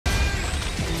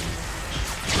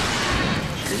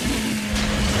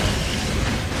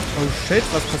Oh shit,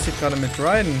 was passiert gerade mit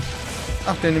Raiden?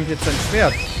 Ach, der nimmt jetzt sein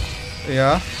Schwert.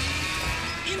 Ja.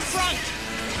 In front.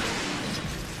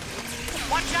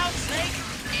 Watch out, Snake.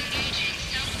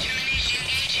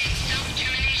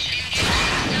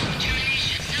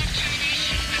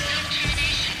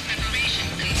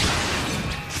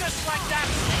 Just like that,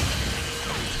 Snake.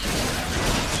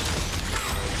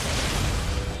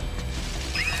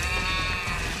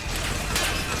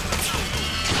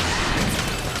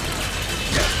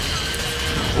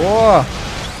 Boah.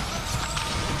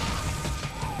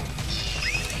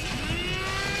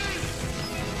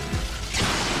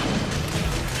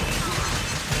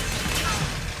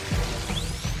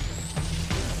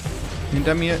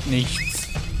 Hinter mir nichts.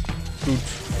 Gut.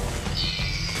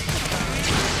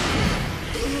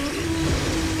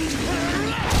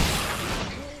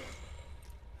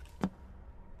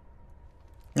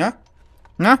 Ja?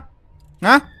 Na?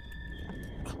 Na?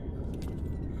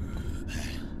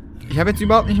 Ich habe jetzt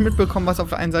überhaupt nicht mitbekommen, was auf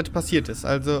der einen Seite passiert ist.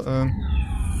 Also,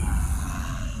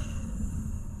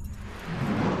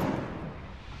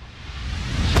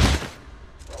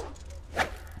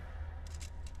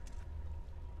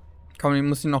 komm, ich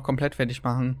muss ihn noch komplett fertig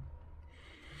machen.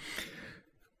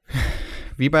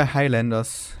 Wie bei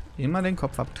Highlanders. Immer den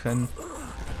Kopf abtrennen.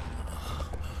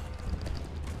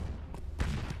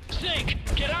 Snake,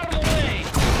 get out of the way.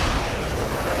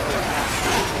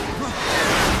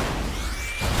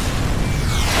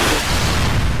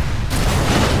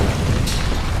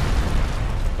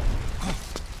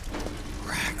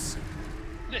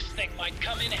 This thing might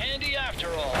come in handy after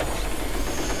all.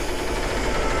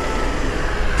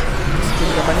 Das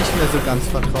klingt aber nicht mehr so ganz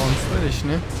vertrauenswürdig,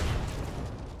 ne?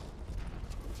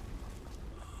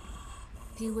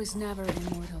 He was never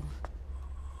immortal.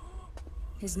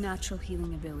 His natural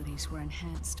healing abilities were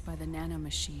enhanced by the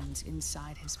nanomachines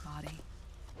inside his body.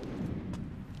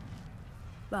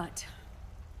 But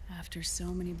after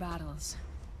so many battles,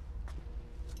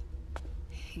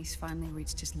 he's finally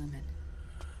reached his limit.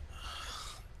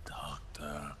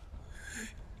 Doctor,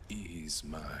 ease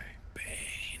my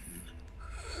pain.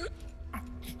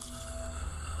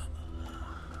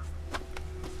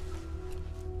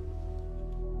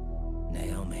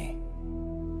 Naomi,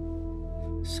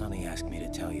 Sonny asked me to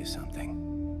tell you something.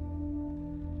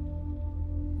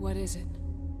 What is it?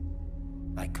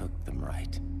 I cooked them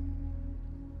right.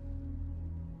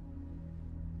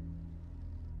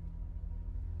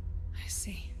 I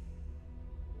see.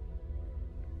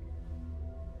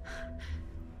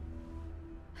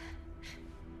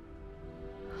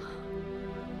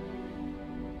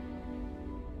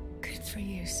 Good for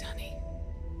you, Sonny.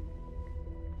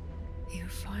 You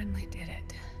finally did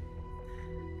it.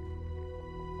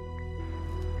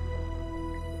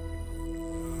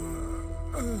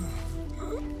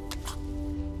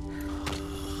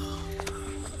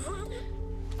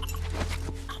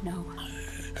 No,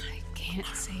 I can't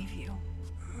save you.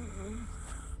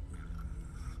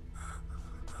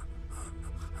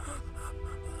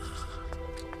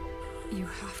 You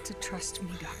have to trust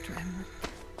me, Dr. Emmer.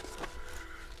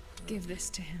 Give this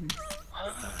to him.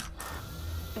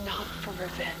 Not for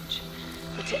revenge,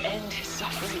 but to end his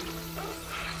suffering.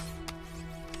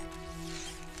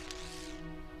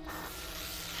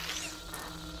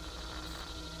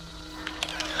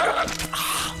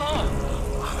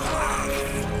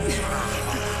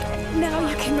 Now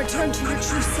you can return to your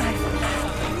true self.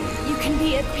 You can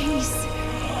be at peace.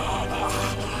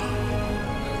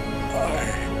 I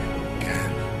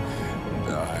can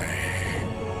die.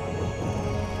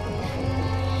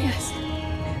 Yes.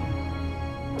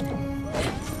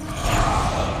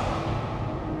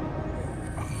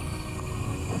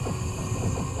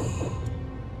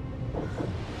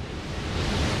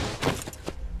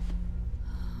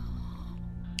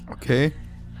 Okay.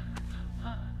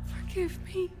 Forgive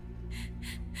me.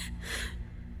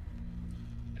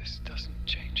 This doesn't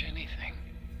change anything.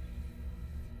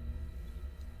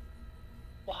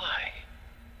 Why?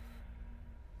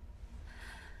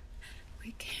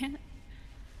 We can't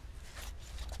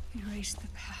erase the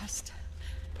past,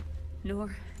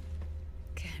 nor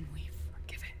can we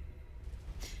forgive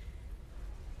it.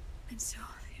 And so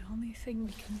the only thing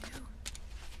we can do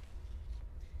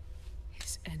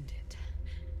is end it.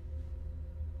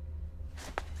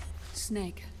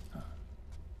 Snake.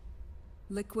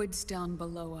 Liquid's down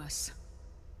below us.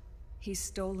 He's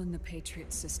stolen the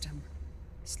Patriot system,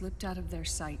 slipped out of their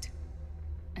sight,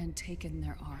 and taken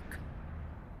their Ark.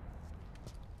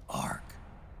 Ark.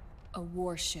 A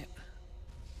warship.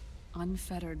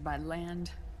 Unfettered by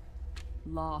land,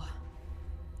 law,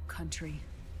 country,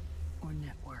 or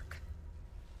network.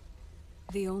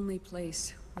 The only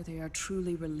place where they are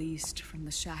truly released from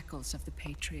the shackles of the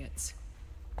Patriots.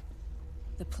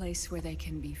 The place where they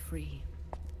can be free.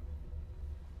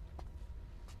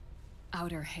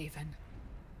 Outer Haven.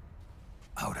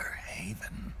 Outer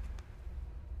Haven?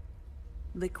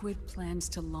 Liquid plans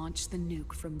to launch the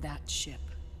nuke from that ship.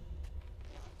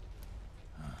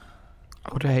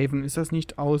 Outer Haven, ist das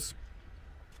nicht aus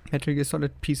Metal Gear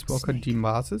Solid Peace Walker Snake. die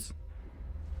Basis?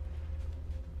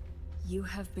 You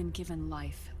have been given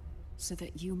life so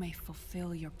that you may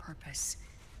fulfill your purpose.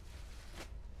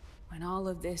 When all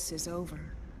of this is over,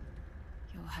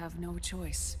 you'll have no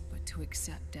choice but to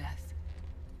accept death.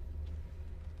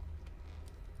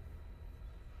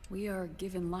 We are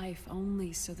given life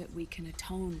only so that we can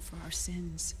atone for our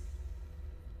sins.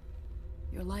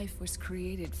 Your life was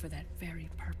created for that very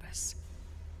purpose.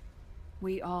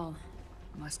 We all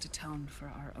must atone for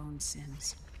our own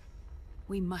sins.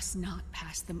 We must not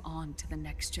pass them on to the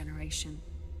next generation.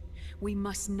 We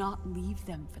must not leave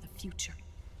them for the future.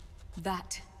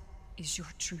 That is your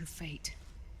true fate.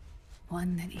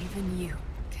 One that even you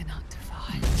cannot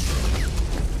defy.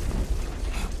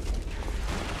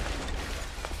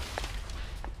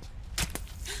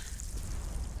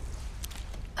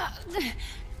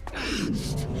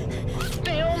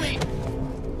 Naomi!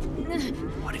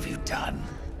 What have you done?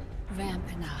 Vamp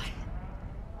and I,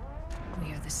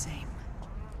 we are the same.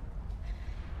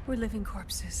 We're living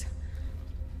corpses.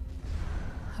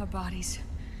 Our bodies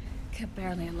kept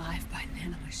barely alive by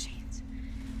nanomachines.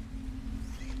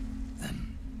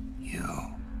 Then you...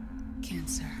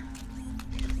 Cancer.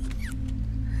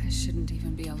 I shouldn't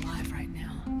even be alive right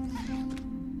now.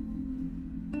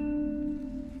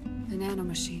 The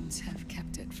nanomachines have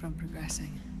kept it from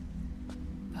progressing.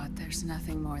 But there's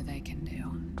nothing more they can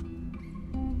do.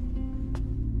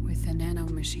 With the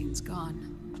nanomachines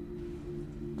gone,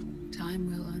 time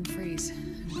will unfreeze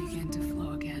and begin to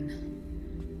flow again.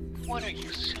 What are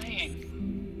you saying?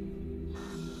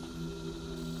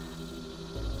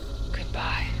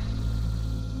 Goodbye.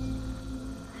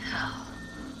 Hell.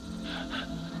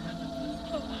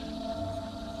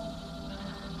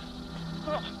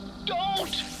 Oh,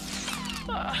 don't!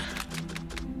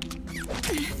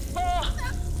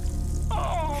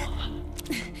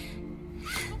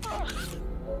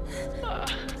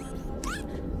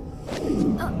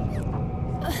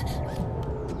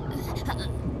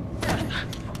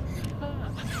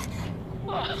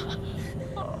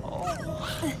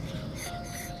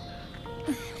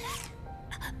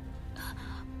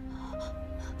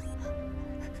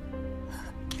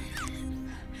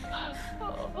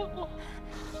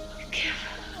 Give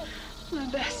my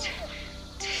best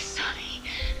to Sonny.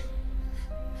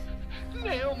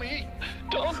 Naomi,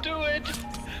 don't do it!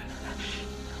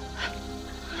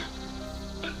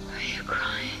 Are you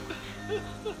crying?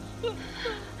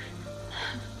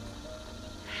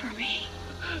 For me?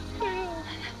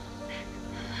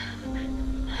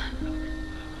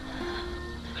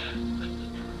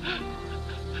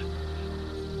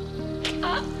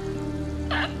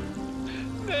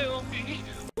 Naomi,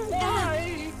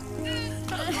 why?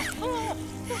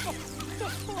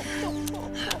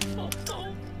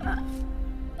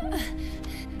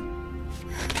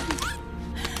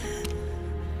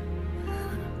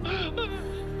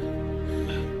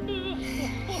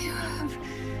 You have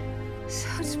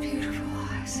such beautiful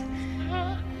eyes.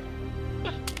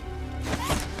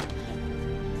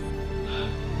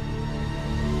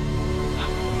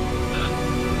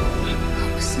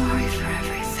 I'm sorry for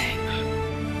everything.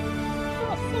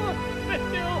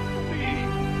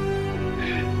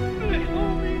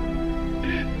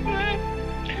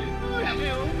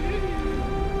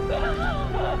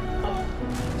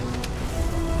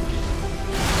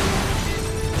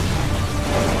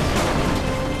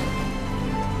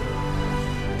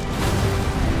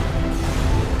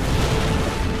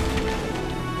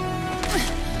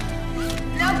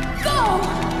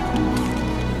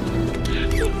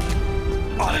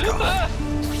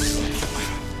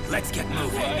 Let's get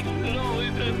moving. It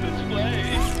always ends this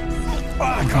way.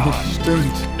 Back on.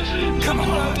 Stimmt. Come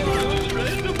on.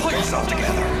 Pull yourself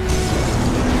together.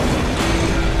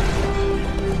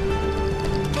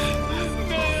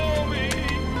 Naomi!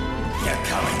 You're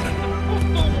coming.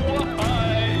 Why?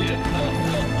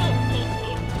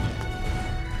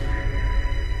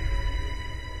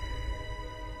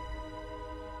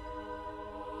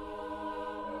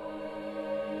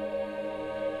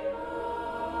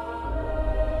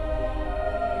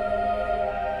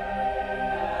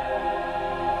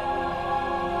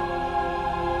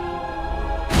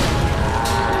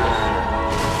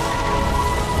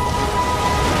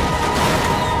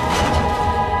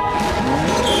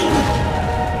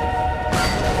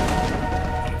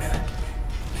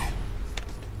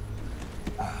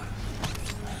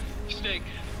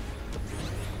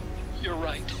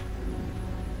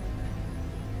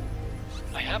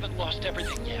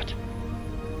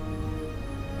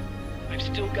 I've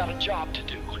still got a job to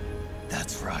do.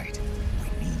 That's right. We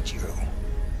need you.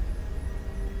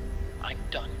 I'm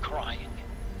done crying.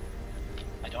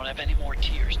 I don't have any more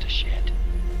tears to shed.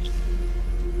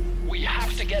 We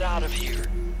have to get out of here.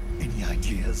 Any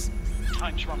ideas?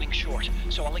 Time's running short,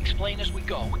 so I'll explain as we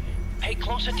go. Pay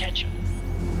close attention.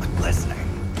 I'm listening.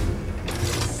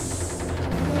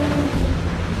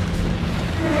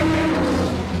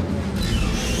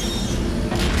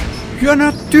 Ja,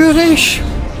 natürlich!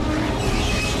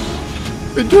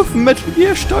 Wir dürfen Metal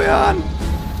Gear steuern!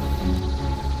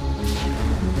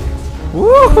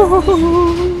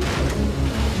 Uhuhuhu.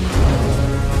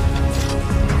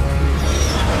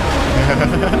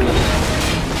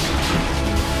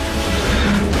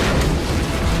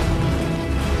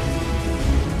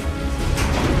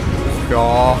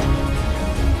 Ja.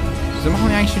 Wieso machen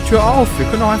wir eigentlich die Tür auf? Wir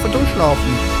können auch einfach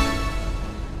durchlaufen.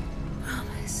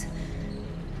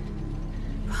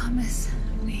 Promise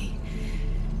me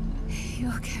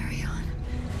you'll carry on.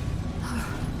 Or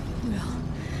will.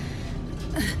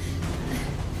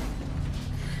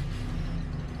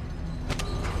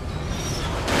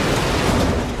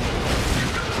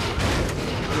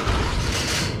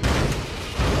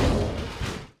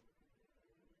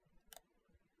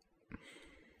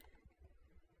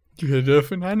 Wir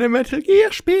dürfen eine Metal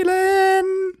Gear spielen.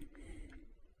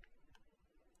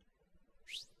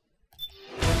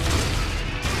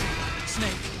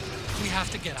 Snake, we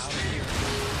have to get out of here.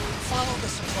 Follow the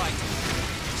supply team.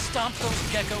 Stomp those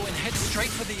gecko and head straight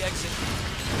for the exit.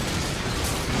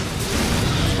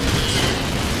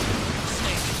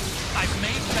 Snake, I've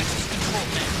made Vex's control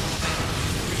manual available.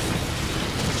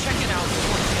 Check it out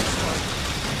before you get started.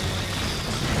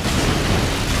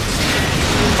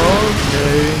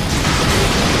 Okay.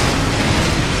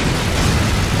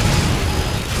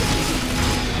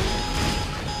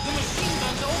 The machine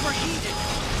gun's overheated.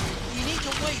 You need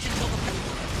to wait until the...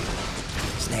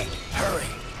 Snake,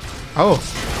 hurry. Oh.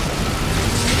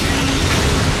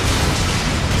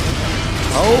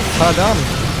 Oh, verdammt.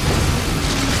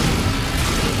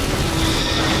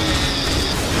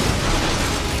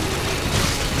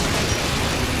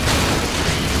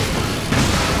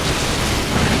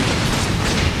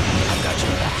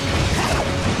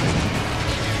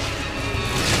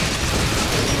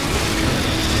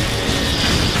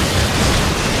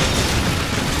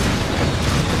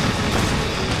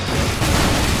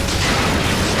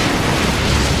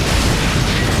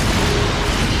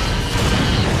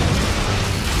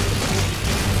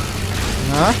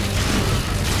 Na?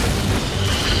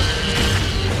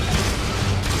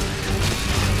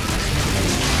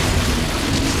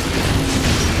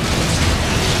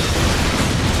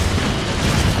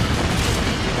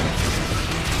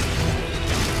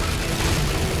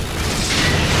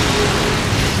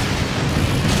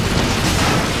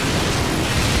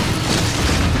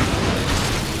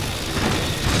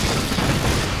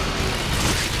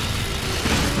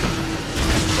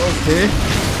 Okay.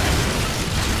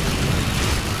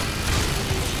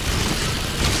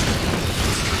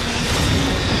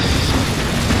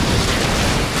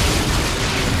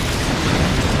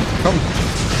 Komm.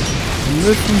 Wir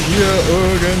müssen hier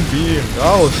irgendwie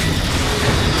raus.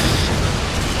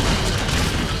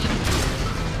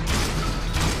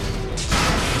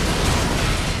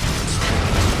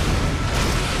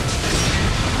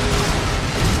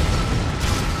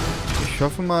 Ich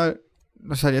hoffe mal,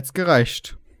 das hat jetzt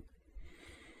gereicht.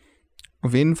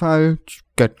 Auf jeden Fall,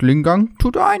 Gatling-Gang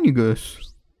tut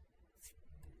einiges.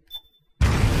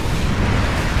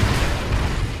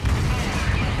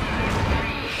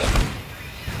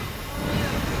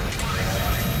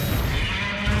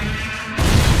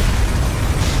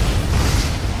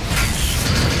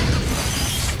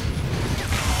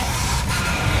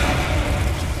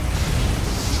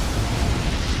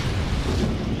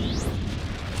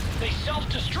 They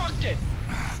self-destructed.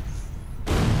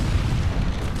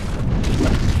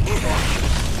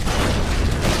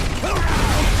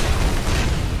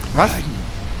 Was?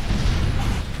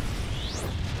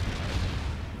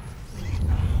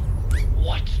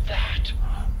 What's that?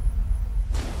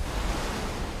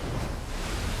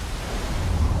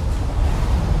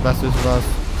 Was ist was?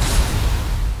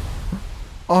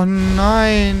 Oh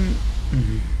nein!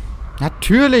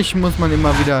 Natürlich muss man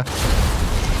immer wieder...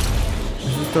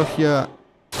 Das ist doch hier...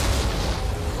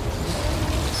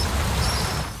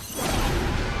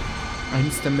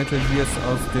 Eins der Metal Gears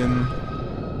aus dem...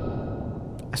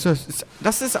 Achso,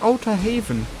 das ist Outer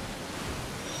Haven.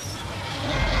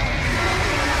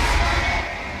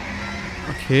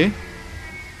 Okay.